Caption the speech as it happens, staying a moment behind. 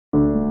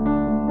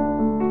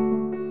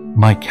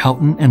Mike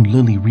Houghton and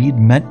Lily Reed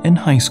met in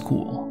high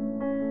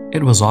school.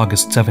 It was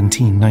August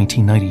 17,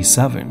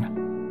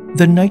 1997,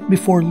 the night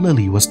before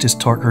Lily was to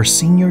start her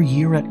senior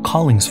year at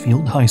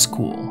Collingsfield High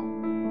School.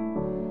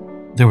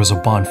 There was a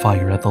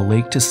bonfire at the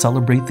lake to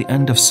celebrate the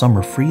end of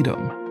summer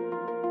freedom.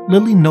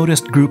 Lily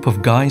noticed a group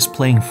of guys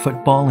playing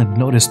football and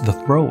noticed the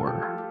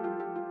thrower.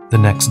 The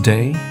next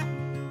day,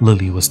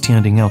 Lily was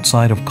standing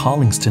outside of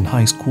Collingston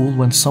High School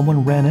when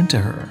someone ran into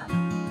her,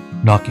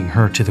 knocking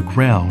her to the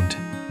ground.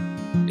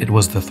 It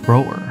was the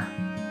thrower,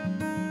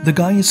 the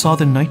guy you saw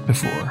the night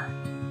before.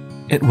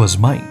 It was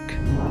Mike.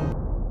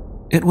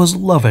 It was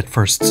love at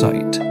first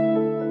sight,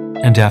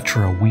 and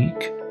after a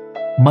week,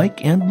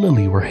 Mike and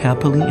Lily were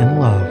happily in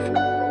love.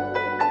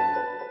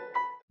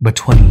 But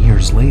 20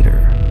 years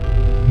later,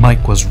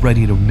 Mike was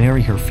ready to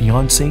marry her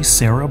fiancée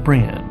Sarah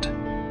Brand.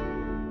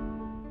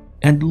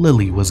 And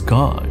Lily was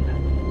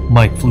gone.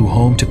 Mike flew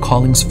home to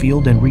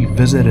Collingsfield and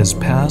revisited his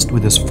past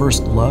with his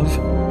first love,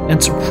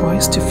 and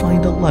surprised to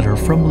find a letter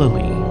from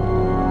Lily,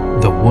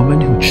 the woman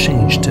who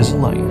changed his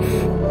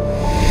life.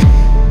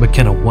 But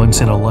can a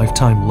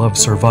once-in-a-lifetime love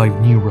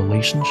survive new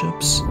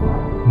relationships,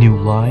 new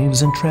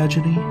lives, and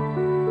tragedy?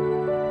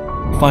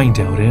 Find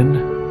out in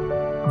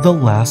The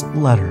Last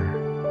Letter,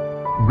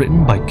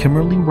 written by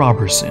Kimerly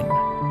Roberson,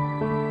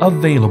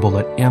 available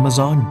at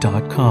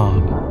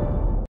Amazon.com.